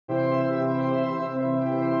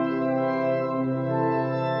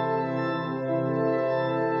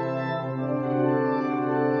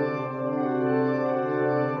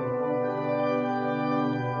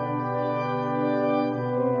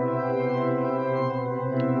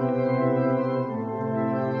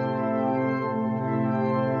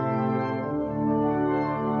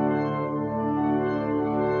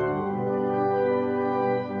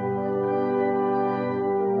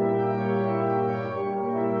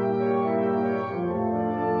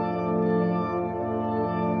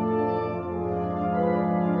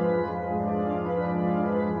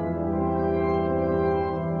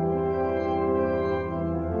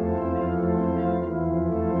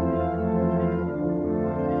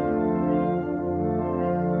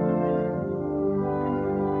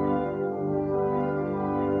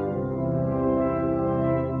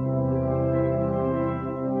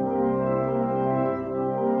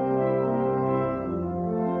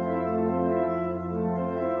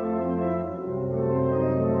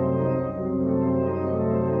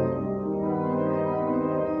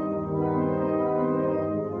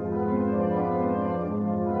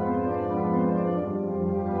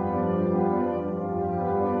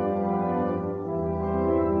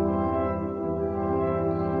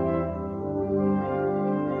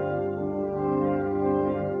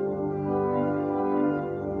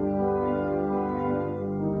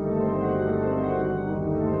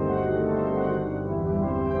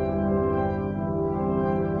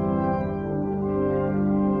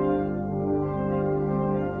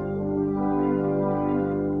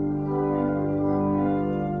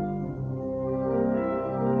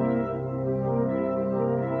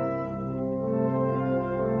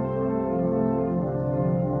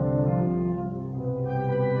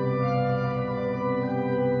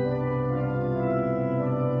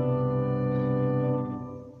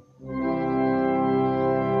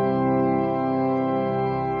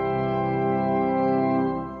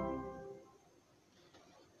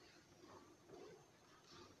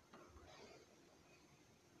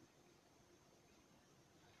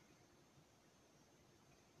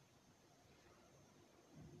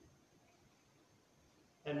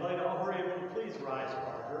Invite all who are able to please rise for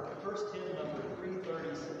our first hymn, number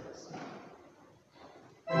 336.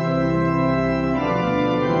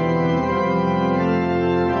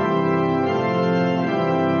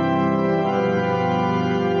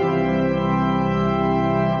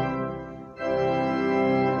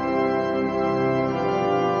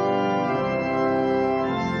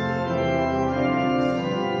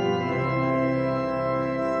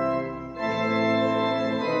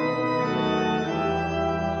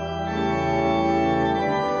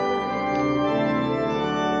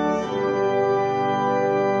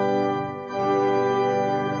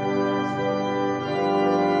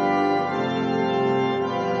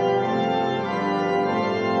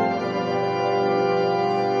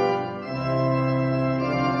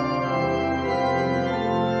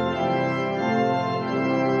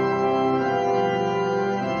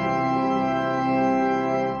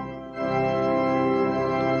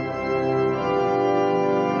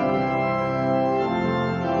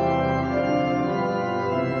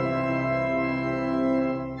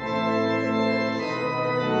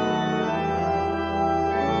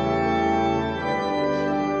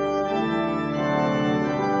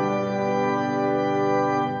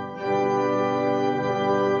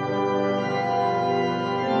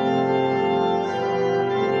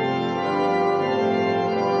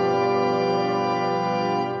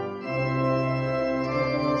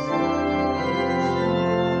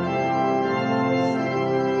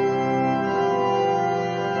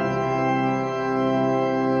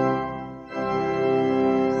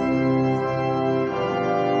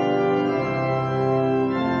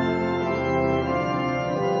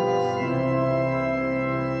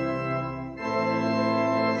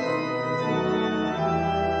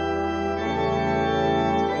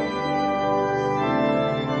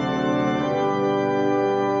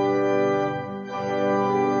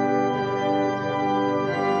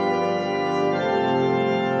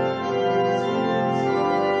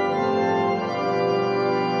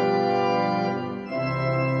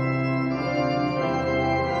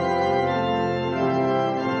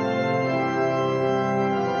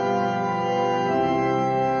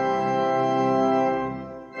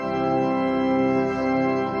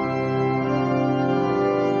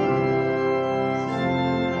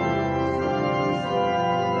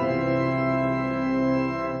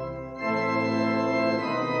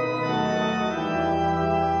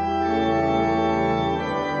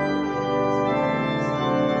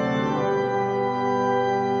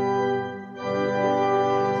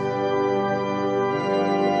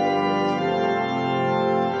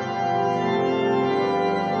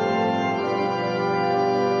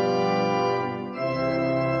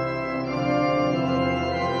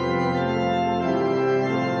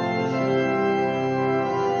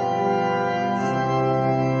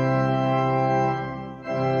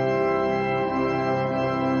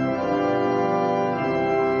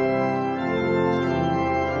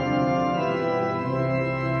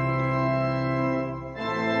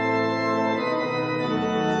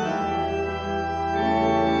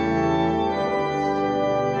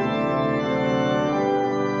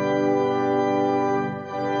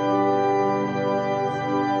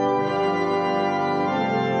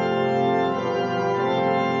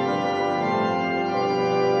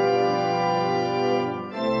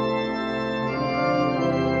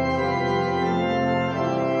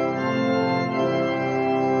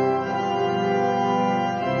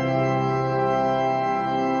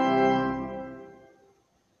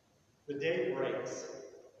 The day breaks.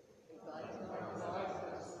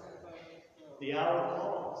 The hour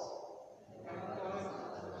calls.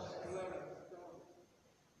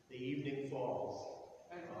 The evening falls.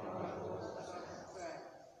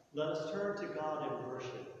 Let us turn to God in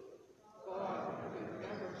worship.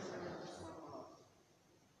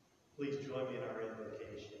 Please join me in our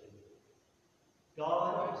invocation.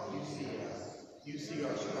 God, you see us. You see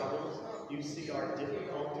our struggles. You see our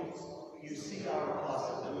difficulties. You see our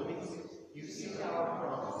possibilities. You see our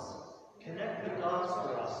promise. Connect the dots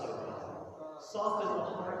for us, O God. Soften the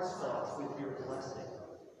hard spots with your blessing.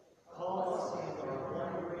 Call us in our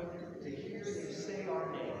wondering to hear you say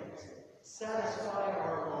our names. Satisfy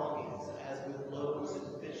our longings as with loaves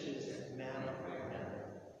and fishes and manna from heaven.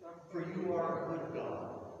 For you are a good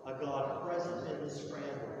God, a God present in the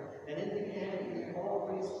scramble, and in the end you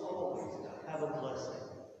always have a blessing.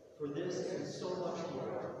 For this and so much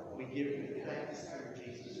more, we give you thanks through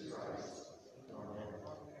Jesus Christ. Amen.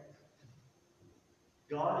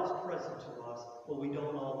 God is present to us, but we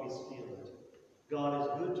don't always feel it. God is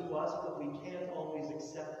good to us, but we can't always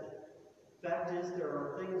accept it. Fact is, there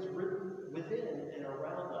are things written within and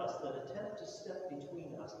around us that attempt to step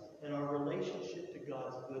between us and our relationship to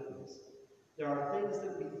God's goodness. There are things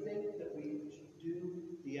that we think that we do,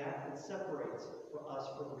 the act that separates us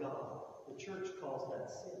from God. The church calls that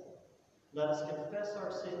sin. Let us confess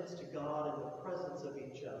our sins to God in the presence of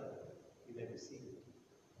each other. You may be seated.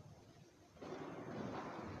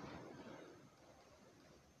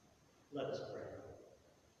 Let us pray.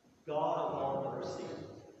 God of all mercy,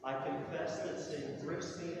 I confess that sin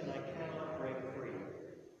grips me and I cannot break free.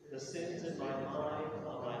 The sins in my mind,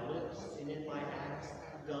 on my lips, and in my acts,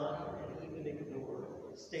 done and even ignored,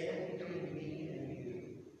 stand between me and you.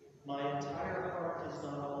 My entire heart is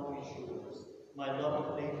not always yours. My love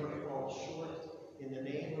of neighbor falls short. In the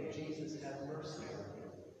name of Jesus, have mercy on me.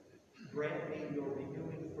 Grant me your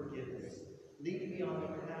renewing forgiveness. Lead me on the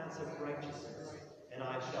paths of righteousness, and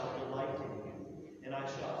I shall delight in you, and I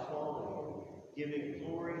shall follow you, giving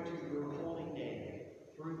glory to your holy name,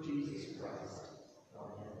 through Jesus Christ.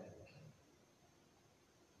 Amen.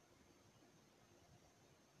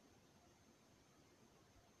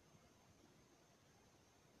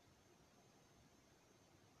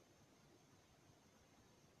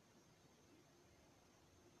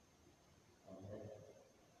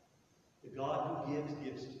 The God who gives,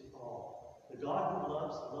 gives to all. The God who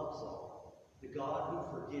loves, loves all. The God who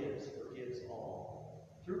forgives, forgives all.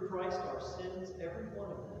 Through Christ our sins, every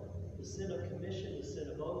one of them, the sin of commission, the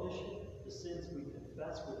sin of omission, the sins we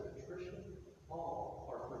confess with contrition, all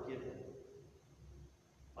are forgiven.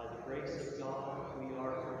 By the grace of God, we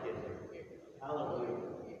are forgiven. Hallelujah.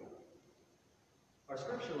 Our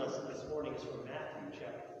scripture lesson this morning is from Matthew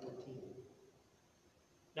chapter 14.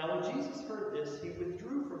 Now when Jesus heard this, he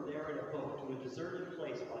withdrew from there in a boat to a deserted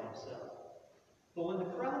place by himself. But when the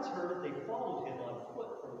crowds heard it, they followed him on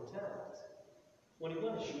foot from the towns. When he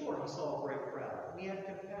went ashore, he saw a great crowd, and he had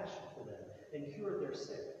compassion for them, and cured their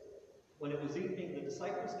sick. When it was evening, the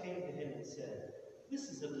disciples came to him and said, "This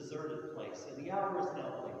is a deserted place, and the hour is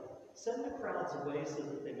now late. Send the crowds away so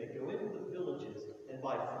that they may go into the villages and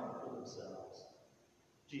buy food for themselves."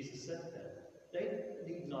 Jesus said to them, "They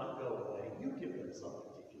need not go away. You give them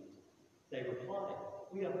something to eat." They replied,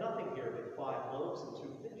 "We have nothing here but 5 loaves and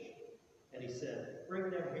 2 fish." And he said,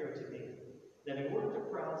 "Bring them here to me." Then he ordered the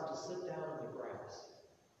crowds to sit down on the grass.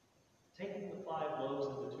 Taking the 5 loaves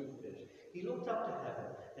and the 2 fish, he looked up to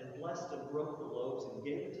heaven and blessed and broke the loaves and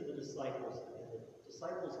gave it to the disciples, and the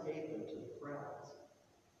disciples gave them to the crowds.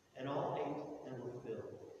 And all ate and were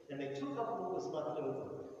filled. And they took up what was left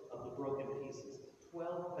over of the broken pieces,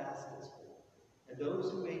 12 baskets full. And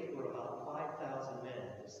those who ate were about 5,000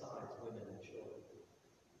 men, besides women and children.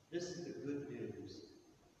 This is the good news.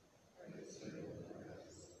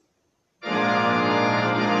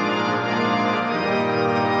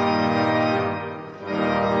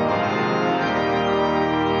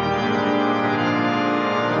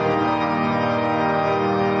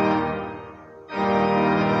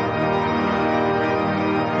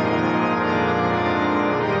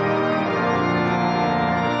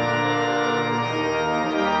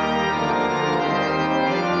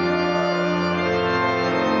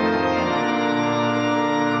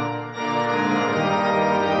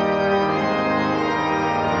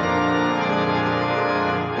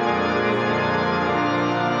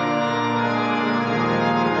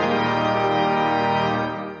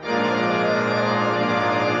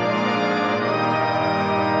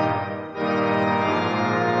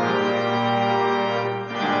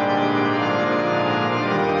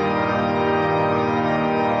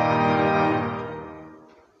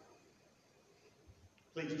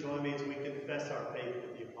 Please join me as we confess our faith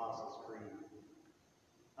with the Apostles' Creed.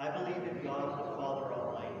 I believe in God, the Father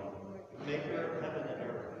Almighty, maker of heaven and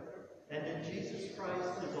earth, and in Jesus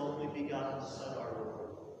Christ, his only begotten Son, our Lord,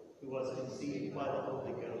 who was conceived by the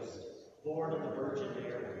Holy Ghost, born of the Virgin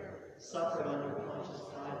Mary, suffered under Pontius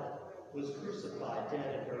Pilate, was crucified,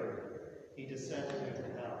 dead, and buried. He descended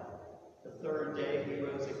into hell. The 3rd day he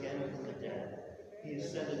rose again from the dead. He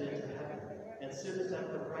ascended into heaven, and sitteth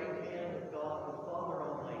at the right hand of God the Father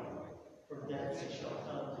Almighty. From thence he shall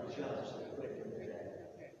come to judge the quick and the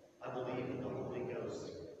dead. I believe in the Holy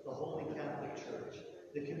Ghost, the Holy Catholic Church,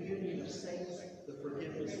 the communion of saints, the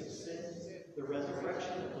forgiveness of sins, the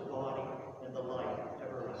resurrection of the body, and the life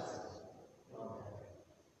everlasting. Amen.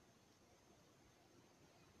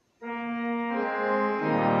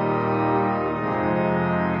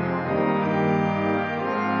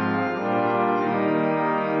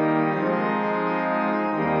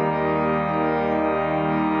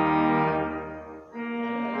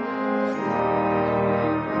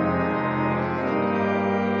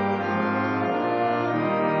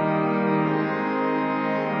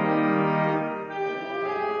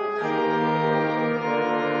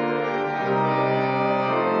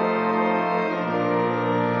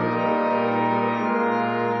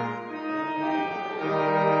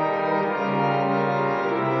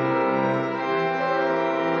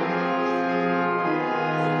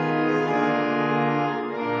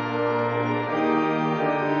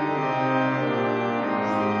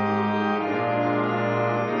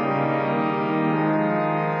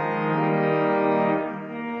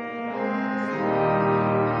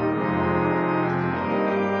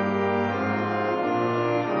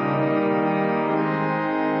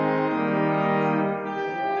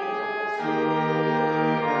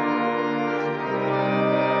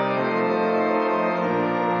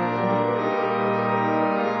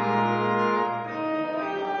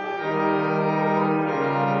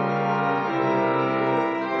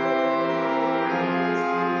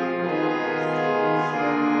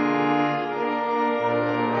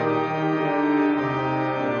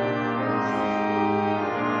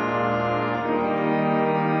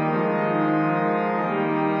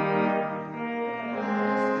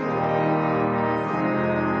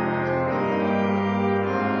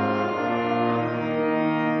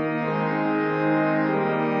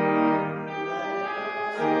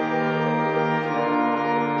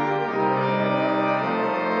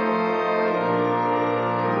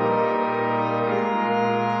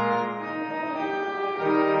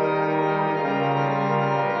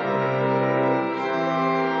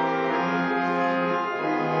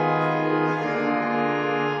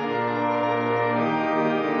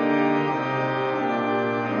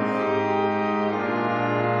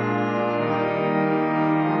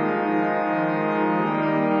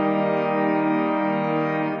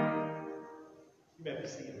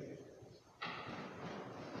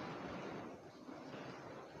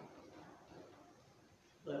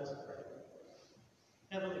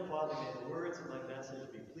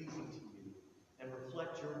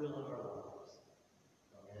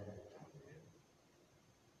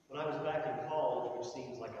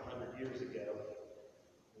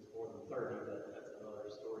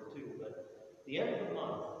 The end of the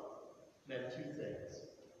month meant two things.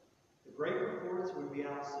 The great reports would be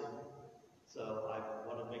out soon, so I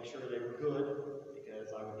wanted to make sure they were good,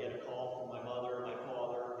 because I would get a call from my mother and my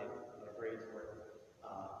father if my grades were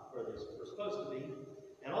where they were supposed to be.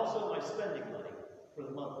 And also my spending money for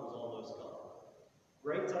the month was almost gone.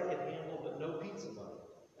 Grades I could handle, but no pizza money.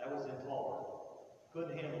 That was intolerable.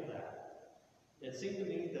 Couldn't handle that. It seemed to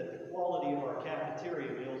me that the quality of our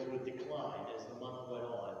cafeteria meals would decline as the month went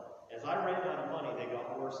on. As I ran out of money, they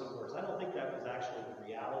got worse and worse. I don't think that was actually the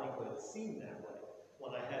reality, but it seemed that way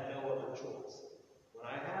when I had no other choice. When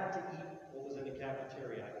I had to eat what was in the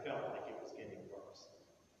cafeteria, I felt like it was getting worse.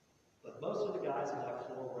 But most of the guys on my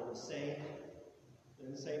floor were in the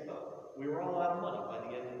same boat. We were all out of money by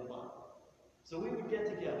the end of the month. So we would get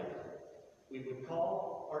together. We would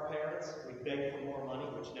call our parents. We'd beg for more money,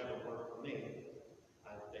 which never worked for me.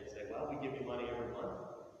 They'd say, well, we give you money every month.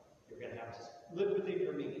 You're going to have to live within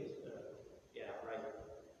your means. Yeah, right.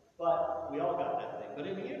 But we all got that thing. But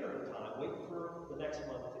in the interim time, waiting for the next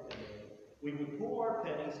month to come in, we would pool our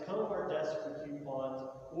pennies, comb our desks for coupons,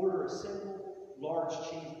 order a single large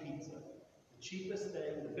cheese pizza. The cheapest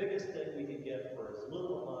thing, the biggest thing we could get for as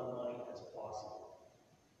little amount of money as possible.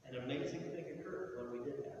 An amazing thing occurred when we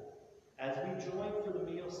did that. As we joined for the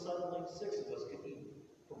meal, suddenly 6 of us could eat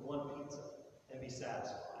from one pizza and be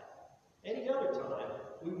satisfied. Any other time,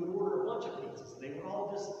 we would order a bunch of pizzas. They would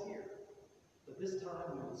all disappear. But this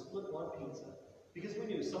time, we would split one pizza because we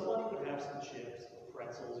knew somebody would have some chips or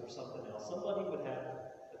pretzels or something else. Somebody would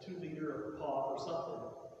have a 2-liter of pop or something,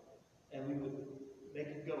 and we would make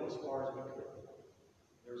it go as far as we could.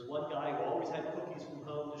 There was one guy who always had cookies from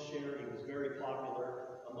home to share. He was very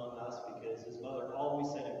popular among us because his mother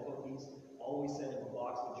always sent him cookies, always sent him a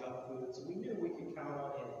box of junk food, so we knew we could count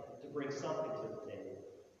on him to bring something to the table.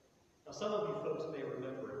 Now, some of you folks may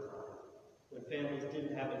remember a time when families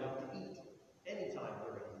didn't have enough to eat any time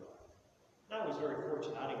during the month. And I was very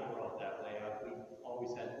fortunate. I didn't grow up that way. We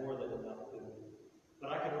always had more than enough food.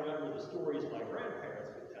 But I can remember the stories my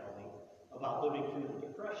grandparents would tell me about living through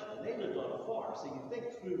the Depression. And they lived on a farm, so you'd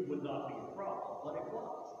think food would not be a problem, but it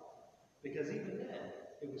was. Because even then,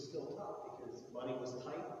 it was still tough because money was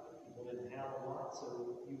tight. People didn't have a lot,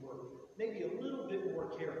 so you were maybe a little bit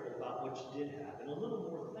more careful about what you did have and a little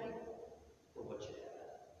more thankful for what you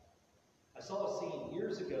had. I saw a scene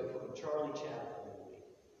years ago from a Charlie Chaplin movie.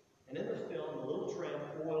 And in the film, the little tramp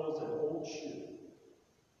oils an old shoe.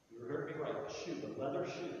 You heard me right, a shoe, a leather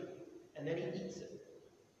shoe. And then he eats it.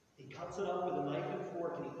 He cuts it up with a knife and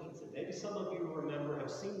fork and he eats it. Maybe some of you remember,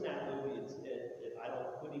 have seen that movie.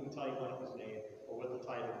 Couldn't even tell you what it was named or what the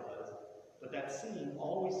title was. But that scene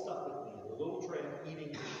always stuck with me. The little tramp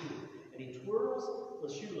eating the shoe. And he twirls the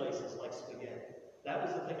shoelaces like spaghetti. That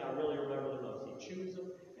was the thing I really remember the most. He chews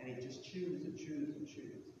them, and he just chews and chews and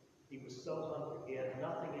chews. He was so hungry. He had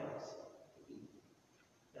nothing else to eat.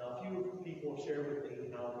 Now, a few people have shared with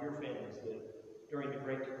me how your families lived during the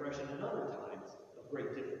Great Depression and other times of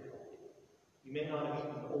great difficulty. You may not have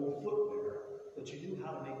eaten old footwear, but you knew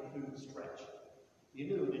how to make food stretch. You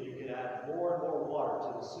knew that you could add more and more water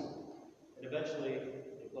to the soup. And eventually,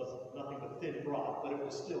 it was nothing but thin broth, but it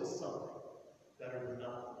was still something. Better than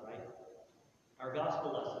nothing, right? Our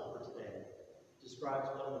gospel lesson for today describes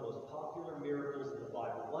one of the most popular miracles in the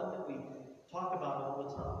Bible, one that we talk about all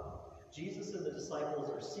the time. Jesus and the disciples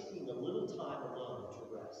are seeking a little time alone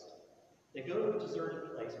to rest. They go to a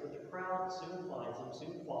deserted place, but the crowd soon finds them,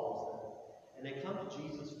 soon follows them, and they come to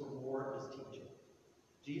Jesus for more of his teaching.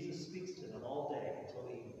 Jesus speaks to them all day until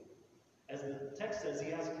evening. As the text says,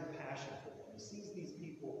 he has compassion for them. He sees these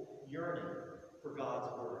people yearning for God's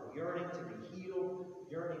word, yearning to be healed,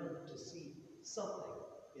 yearning to see something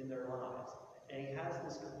in their lives. And he has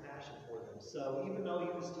this compassion for them. So even though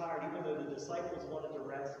he was tired, even though the disciples wanted to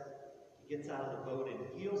rest, he gets out of the boat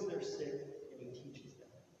and heals their sick and he teaches them.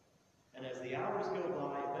 And as the hours go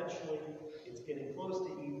by, eventually it's getting close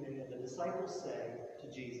to evening and the disciples say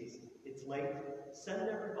to Jesus, it's late, send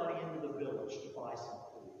everybody into the village to buy some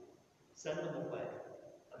food. Send them away.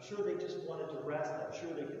 I'm sure they just wanted to rest. I'm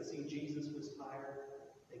sure they could see Jesus was tired.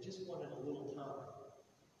 They just wanted a little time.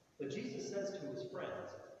 But Jesus says to his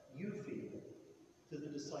friends, you feed them. To the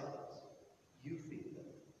disciples, you feed them.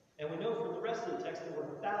 And we know from the rest of the text there were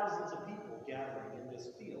thousands of people gathering in this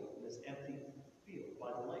field, in this empty field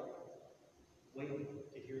by the lake, waiting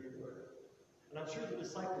to hear the word. And I'm sure the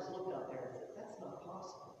disciples looked out there and said, that's not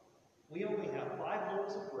possible. We only have 5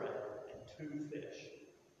 loaves of bread and 2 fish.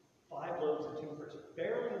 5 loaves and 2 fish.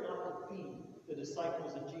 Barely enough to feed the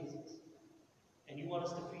disciples and Jesus. And you want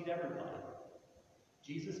us to feed everybody.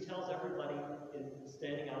 Jesus tells everybody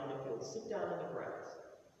standing out in the field, sit down in the grass.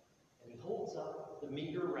 And he holds up the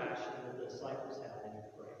meager ration that the disciples had, and he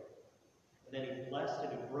prayed. And then he blessed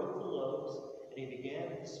and he broke the loaves, and he began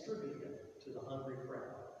to distribute them to the hungry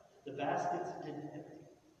crowd. The baskets didn't empty.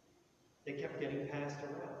 They kept getting passed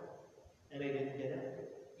around, and they didn't get empty.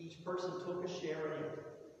 Each person took a share and ate.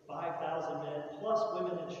 5,000 men, plus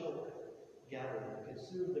women and children, gathered and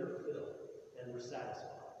consumed their fill and were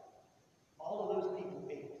satisfied. All of those people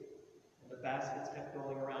ate, and the baskets kept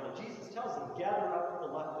going around. And Jesus tells them, gather up the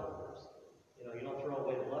leftovers. You know, you don't throw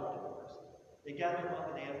away the leftovers. They gathered them up,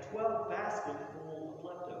 and they had 12 baskets full of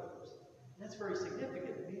leftovers. And that's very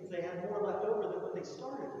significant. It means they had more left over than what they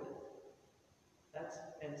started with. That's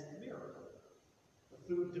hence the miracle. The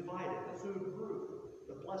food divided, the food grew,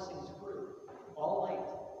 the blessings grew. All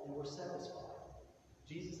ate and were satisfied.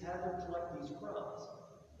 Jesus had them collect these crumbs.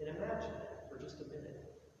 And imagine that for just a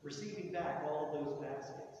minute. Receiving back all of those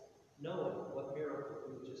baskets, knowing what miracle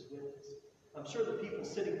we just witnessed. I'm sure the people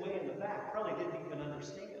sitting way in the back probably didn't even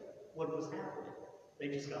understand what was happening. They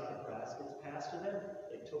just got their baskets passed to them.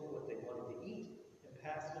 They took what they wanted to eat and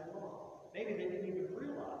passed it along. Maybe they didn't even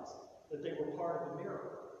realize that they were part of the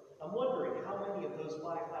miracle. I'm wondering how many of those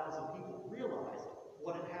 5,000 people realized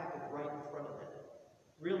what had happened right in front of them.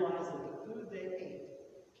 Realized that the food they ate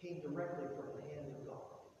came directly from the hand of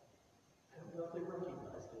God. I don't know if they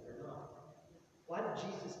recognized it or not. Why did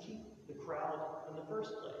Jesus keep the crowd in the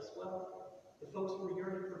first place? Well, the folks were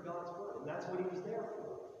yearning for God's word, and that's what he was there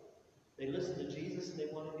for. They listened to Jesus and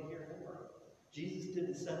they wanted to hear more. Jesus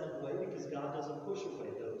didn't send them away because God doesn't push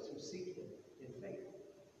away those who seek him in faith.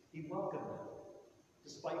 He welcomed them.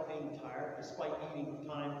 Despite being tired, despite needing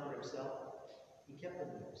time for himself, he kept them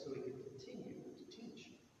there so he could continue to teach.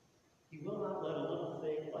 He will not let a little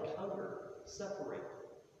thing like hunger separate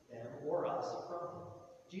them or us from him.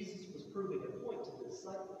 Jesus was proving a point to the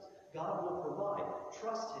disciples. God will provide.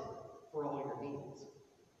 Trust him for all your needs.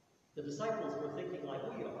 The disciples were thinking like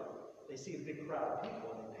we are. They see a big crowd of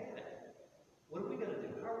people and they panic. What are we going to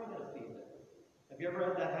do? How are we going to feed them? Have you ever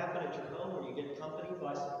had that happen at your home where you get company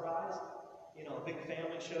by surprise? You know, a big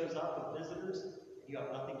family shows up with visitors and you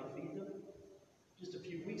have nothing to feed them? Just a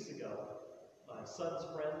few weeks ago, my son's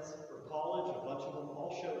friends from college, a bunch of them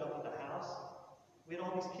all showed up at the house. We had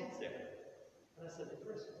all these kids there. And I said to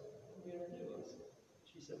Chris, what are we going to do?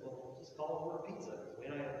 She said, well, we'll just call and order pizza. We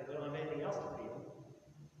don't have anything else to feed them.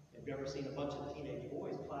 Have you ever seen a bunch of teenage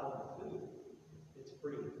boys plowing the food? It's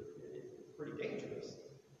pretty dangerous.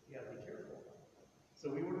 You got to be careful.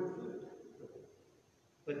 So we ordered food.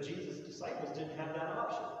 But Jesus' disciples didn't have that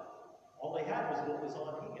option. All they had was what was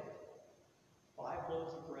on hand. 5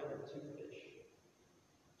 loaves of bread and 2 fish.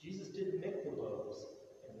 Jesus didn't make the loaves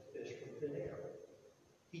and the fish from thin air.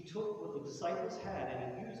 He took what the disciples had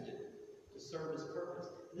and he used it to serve his purpose.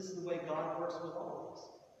 This is the way God works with all of us.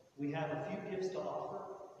 We have a few gifts to offer,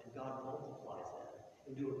 and God multiplies them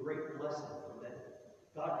into a great blessing for many.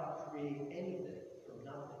 God can create anything from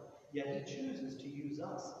nothing, yet he chooses to use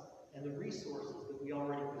us and the resources that we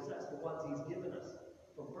already possess, the ones he's given us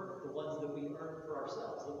from birth, the ones that we earn for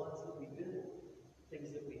ourselves, the ones that we build,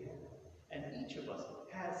 things that we have. And each of us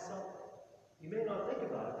has something. You may not think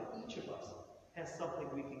about it, but each of us has something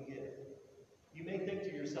we can give. You may think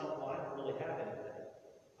to yourself, well, I don't really have anything.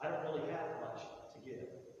 I don't really have much to give.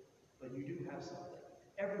 But you do have something.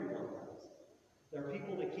 Everyone does. There are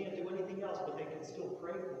people that can't do anything else, but they can still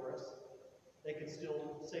pray for us. They can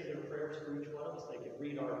still say their prayers for each one of us. They can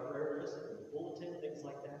read our prayer list and bulletin, things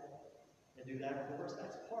like that, and do that for us.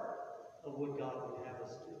 That's part of what God would have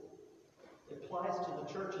us do. It applies to the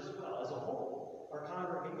church as well. As a whole, our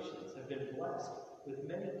congregations have been blessed with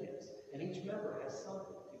many gifts, and each member has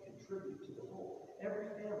something to contribute to the whole.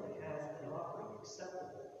 Every family has an offering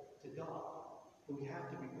acceptable to God, but we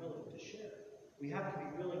have to be willing to share. We have to be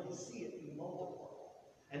willing to see it be multiplied,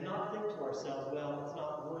 and not think to ourselves, well, it's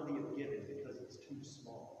not worthy of giving because it's too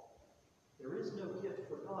small. There is no gift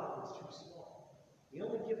for God that's too small. The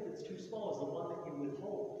only gift that's too small is the one that you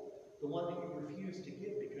withhold, the one that you refuse to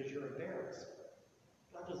give because you're embarrassed.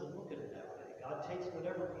 God doesn't look at it that way. God takes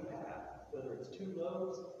whatever we have, whether it's 5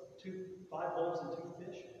 loaves and 2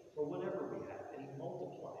 fish, or whatever we have, and he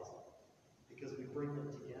multiplies it because we bring them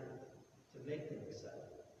together to make them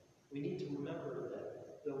acceptable. We need to remember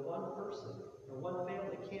that the one person or one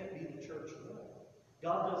family can't be the church alone.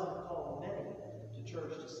 God doesn't call many to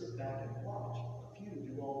church to sit back and watch. A few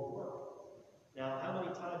do all the work. Now, how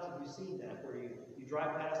many times have you seen that where you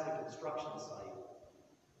drive past the construction site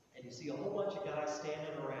and you see a whole bunch of guys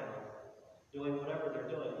standing around doing whatever they're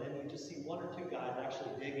doing, and then you just see 1 or 2 guys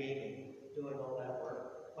actually digging and doing all that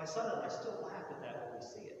work? My son and I still laugh at that when we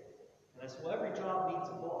see it. And I said, well, every job needs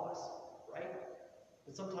a boss, right?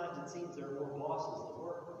 But sometimes it seems there are more bosses than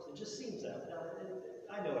workers. It just seems that. Now,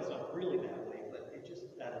 I know it's not really that way, but it's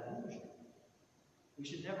just that illusion. We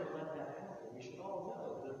should never let that happen. We should all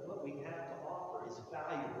know that what we have to offer is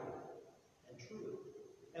valuable and true.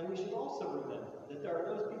 And we should also remember that there are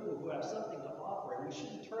those people who have something to offer, and we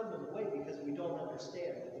shouldn't turn them away because we don't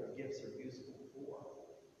understand what their gifts are useful for.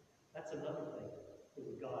 That's another thing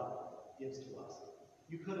that God gives to us.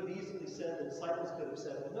 You could have easily said, the disciples could have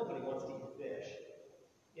said, well, nobody wants to eat fish.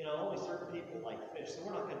 You know, only certain people like fish, so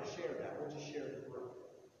we're not going to share that. We'll just share the brook.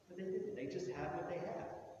 But they didn't. They just had what they had.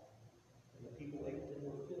 And the people ate and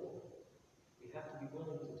were filled. We have to be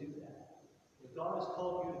willing to do that. If God has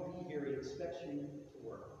called you to be here, He expects you to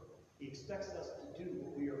work. He expects us to do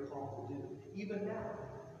what we are called to do. Even now.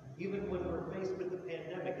 Even when we're faced with the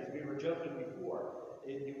pandemic, as we were joking before,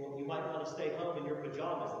 you might want to stay home in your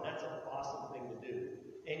pajamas, and that's an awesome thing to do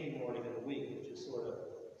any morning of the week. Just sort of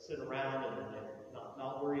sit around and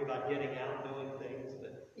not worry about getting out and doing things.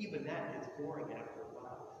 But even that gets boring after a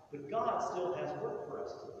while. But God still has work for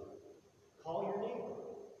us to do. Call your neighbor.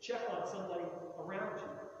 Check on somebody around you.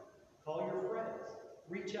 Call your friends.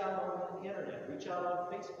 Reach out on the internet. Reach out on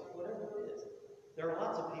Facebook. Whatever it is. There are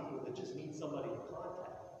lots of people that just need somebody to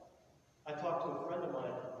contact. I talked to a friend of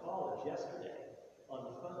mine from college yesterday on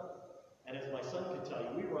the phone. And as my son could tell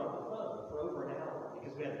you, we were on the phone for over an hour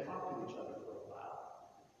because we hadn't talked to each other for a while.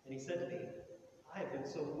 And he said to me, I have been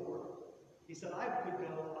so bored. He said, I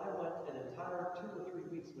went an entire 2 or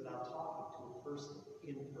 3 weeks without talking to a person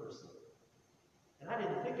in person. And I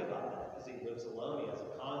didn't think about that because he lives alone. He has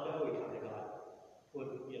a condo. He kind of got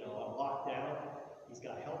put, on lockdown. He's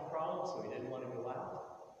got health problems, so he didn't want to go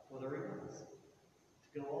out. Well, there he was.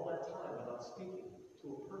 To go all that time without speaking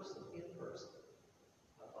to a person in person.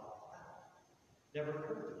 I thought, wow. Never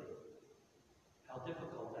occurred to me how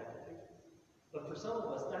difficult that could be. But for some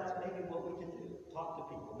of us, that's maybe what we can do. Talk to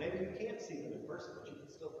people. Maybe you can't see them in person, but you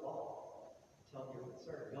can still call and tell them your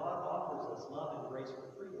concern. God offers us love and grace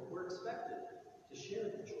for free, but we're expected to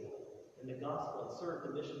share the joy in the gospel and serve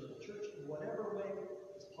the mission of the church in whatever way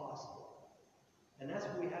is possible. And that's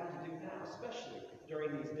what we have to do now, especially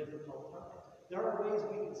during these difficult times. There are ways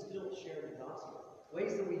we can still share the gospel,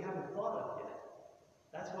 ways that we haven't thought of yet.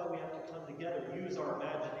 That's why we have to come together, use our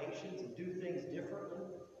imaginations, and do things differently,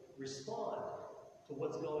 respond to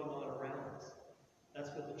what's going on around us. That's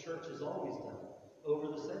what the church has always done over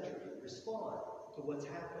the century. Respond to what's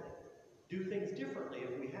happening. Do things differently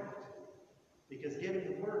if we have to. Because getting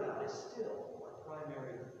the word out is still our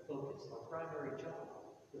primary focus, our primary job,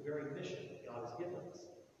 the very mission that God has given us.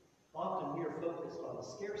 Often we are focused on the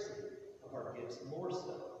scarcity of our gifts more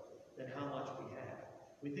so than how much we have.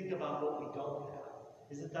 We think about what we don't have.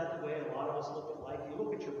 Isn't that the way a lot of us look at life? You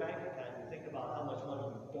look at your bank account and you think about how much money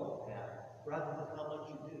you don't have rather than how much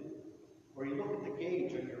you do. Or you look at the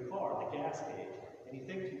gauge on your car, the gas gauge, and you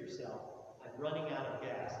think to yourself, I'm running out of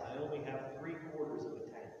gas. I only have 3/4 of a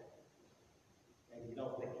tank. And you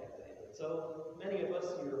don't think that way. But so many of us,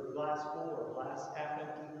 you're a glass full or glass half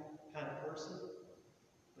empty kind of person.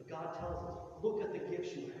 But God tells us, look at the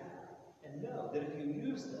gifts you have and know that if you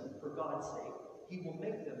use them for God's sake, He will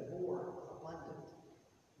make them more abundant,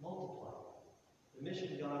 multiply. The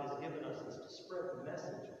mission God has given us is to spread the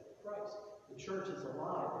message of Christ. The church is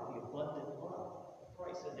alive with the abundant love of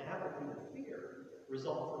Christ, and apathy and fear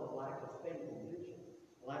result from a lack of faith and vision,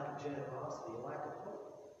 a lack of generosity, a lack of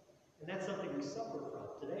hope. And that's something we suffer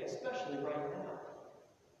from today, especially right now,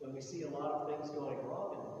 when we see a lot of things going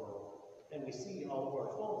wrong in the world, and we see all of our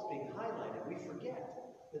faults being highlighted. We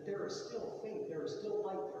forget that there is still faith, there is still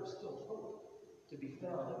light, there is still hope to be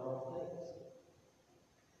found in all things.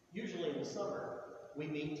 Usually in the summer, we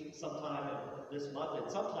meet sometime this month, and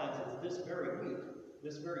sometimes it's this very week,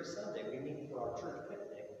 this very Sunday, we meet for our church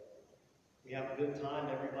picnic. We have a good time.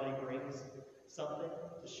 Everybody brings something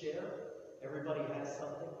to share. Everybody has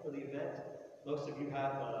something for the event. Most of you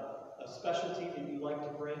have a specialty that you like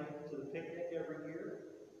to bring to the picnic every year.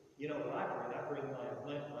 You know what I bring? I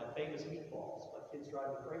bring my famous meatballs. My kids drive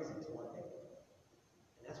me crazy until I make them.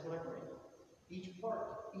 And that's what I bring.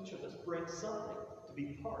 Each of us brings something to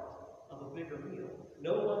be part of a bigger meal.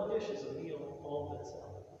 No one dish is a meal all of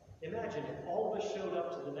itself. Imagine if all of us showed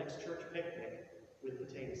up to the next church picnic with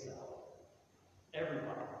potato salad.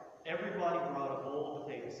 Everybody brought a bowl of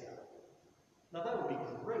potato salad. Now that would be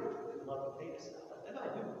great if you love potato salad, and I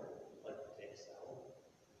do like potato salad.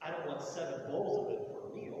 I don't want 7 bowls of it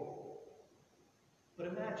for a meal, but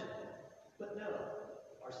imagine that. But no,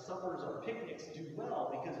 our suppers, our picnics do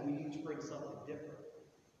well because we each bring something different.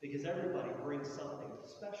 Because everybody brings something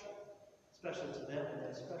special to them and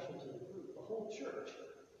then special to the group. The whole church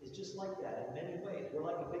is just like that in many ways. We're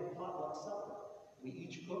like a big potluck supper. We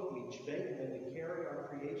each cook, we each bake, and then we carry our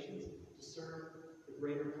creations to serve the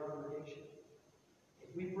greater congregation.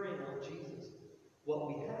 If we bring on Jesus, what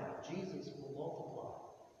we have, Jesus will multiply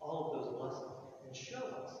all of those blessings and show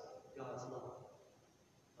us God's love.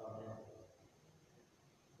 Amen.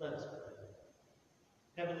 Let us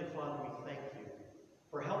pray. Heavenly Father, we thank you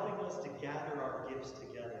for helping us to gather our gifts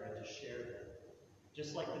together and to share them.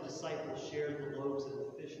 Just like the disciples shared the loaves and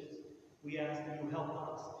the fishes, we ask that you help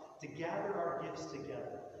us to gather our gifts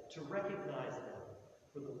together, to recognize them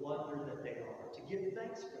for the wonder that they are, to give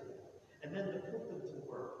thanks for them, and then to put them to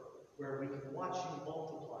work where we can watch you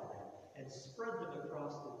multiply them and spread them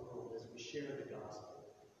across the world as we share the gospel.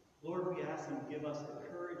 Lord, we ask that you give us the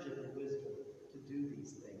courage and the wisdom to do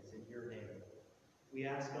these things in your name. We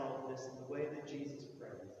ask all of this in the way that Jesus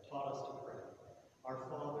prayed, taught us to pray. Our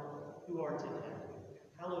Father, who art in heaven,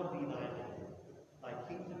 hallowed be thy name. Thy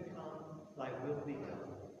kingdom come, thy will be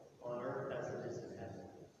done, on earth as it is in heaven.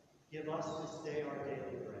 Give us this day our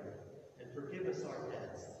daily bread, and forgive us our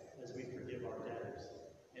debts as we forgive our debtors.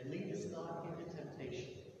 And lead us not into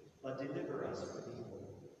temptation, but deliver us from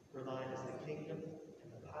evil. For thine is the kingdom,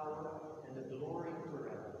 and the power, and the glory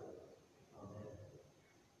forever. Amen.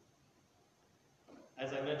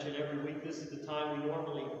 As I mentioned every week, this is the time we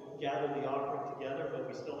normally gather the offering together, but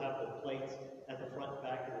we still have the plates at the front and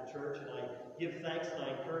back of the church. And I give thanks and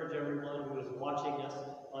I encourage everyone who is watching us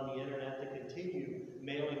on the internet to continue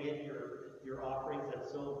mailing in your offerings.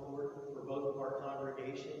 That's so important for both of our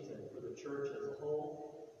congregations and for the church as a whole.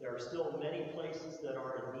 There are still many places that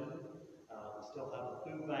are in need. We still have a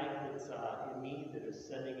food bank that's in need that is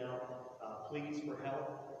sending out pleas for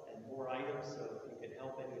help and more items. So if you can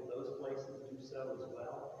help any of those places, do so as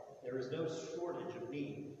well. There is no shortage of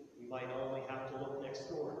need. We might only have to look next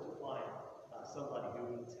door to find somebody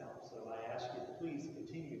who needs help. So I ask you to please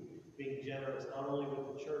continue being generous, not only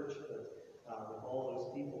with the church, but with all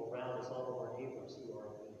those people around us, all of our neighbors who are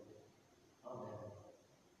in need. Amen.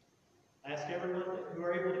 I ask everyone who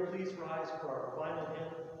are able to please rise for our final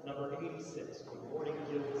hymn, number 86, When Morning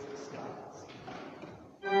Gilds the Skies.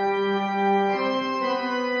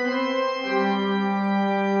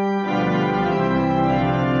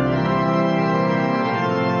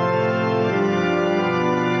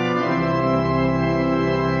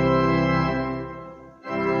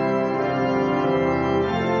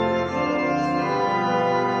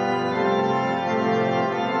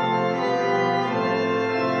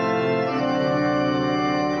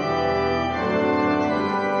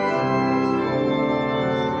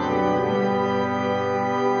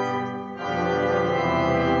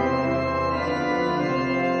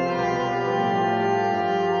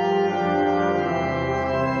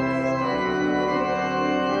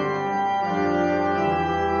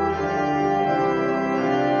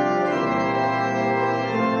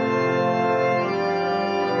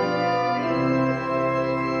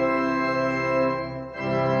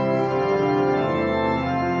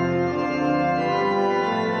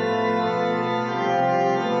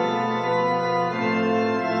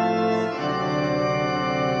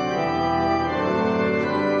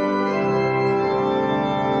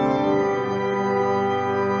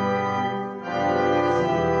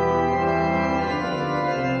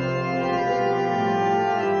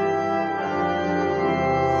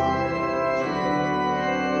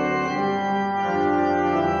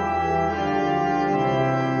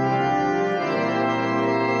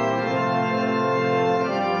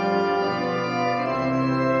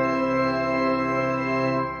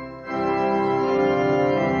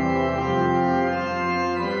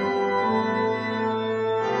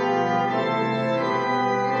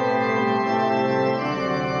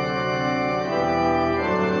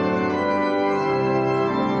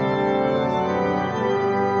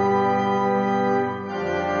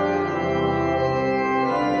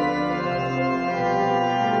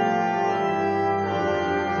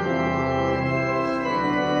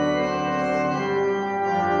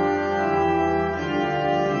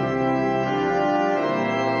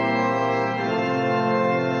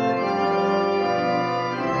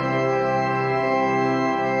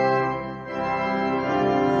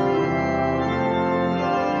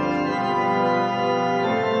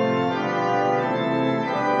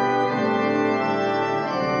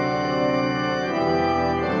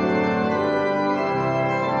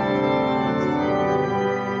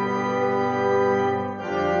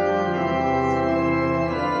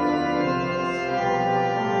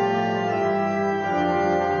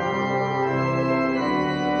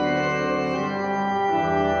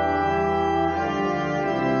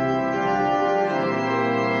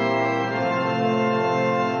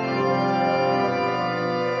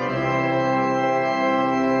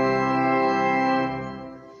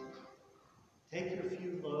 Take your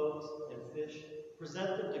few loaves and fish,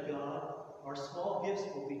 present them to God. Our small gifts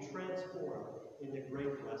will be transformed into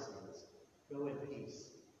great blessings. Go in peace.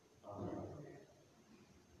 Amen.